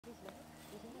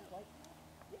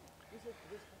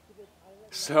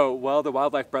So while the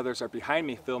Wildlife Brothers are behind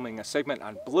me filming a segment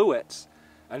on bluets,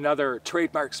 another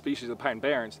trademark species of pine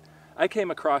barrens, I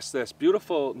came across this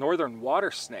beautiful northern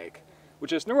water snake,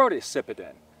 which is Nerodia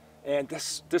sipedon. And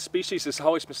this species is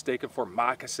always mistaken for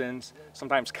moccasins,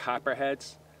 sometimes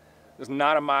copperheads. It's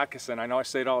not a moccasin. I know I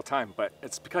say it all the time, but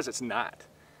it's because it's not.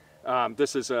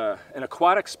 This is an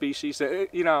aquatic species.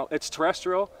 It's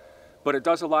terrestrial, but it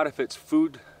does a lot of its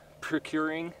food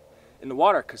procuring in the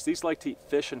water because these like to eat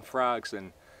fish and frogs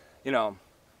and,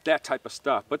 that type of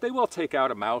stuff. But they will take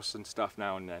out a mouse and stuff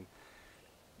now and then.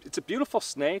 It's a beautiful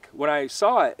snake. When I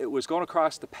saw it, it was going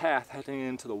across the path heading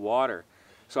into the water.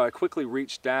 So I quickly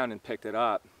reached down and picked it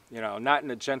up, not in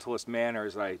the gentlest manner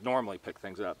as I normally pick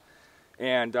things up.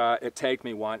 And it tagged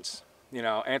me once,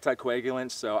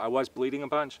 anticoagulants, so I was bleeding a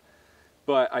bunch.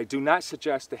 But I do not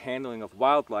suggest the handling of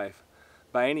wildlife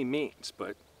by any means.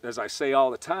 But as I say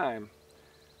all the time,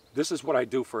 this is what I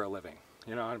do for a living.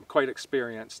 I'm quite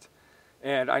experienced.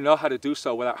 And I know how to do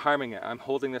so without harming it. I'm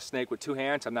holding this snake with 2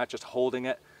 hands. I'm not just holding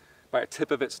it by a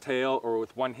tip of its tail or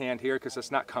with 1 hand here because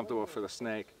it's not comfortable for the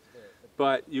snake.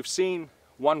 But you've seen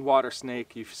one water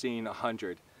snake, you've seen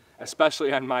 100,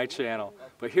 especially on my channel.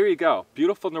 But here you go,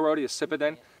 beautiful Nerodia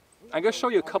sipedon. I'm going to show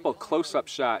you a couple close-up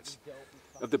shots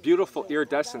of the beautiful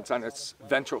iridescence on its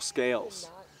ventral scales,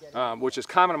 which is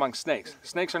common among snakes.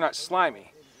 Snakes are not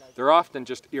slimy. They're often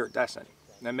just iridescent,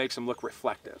 and that makes them look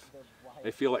reflective.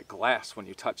 They feel like glass when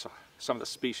you touch some of the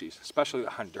species, especially the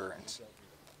Hondurans.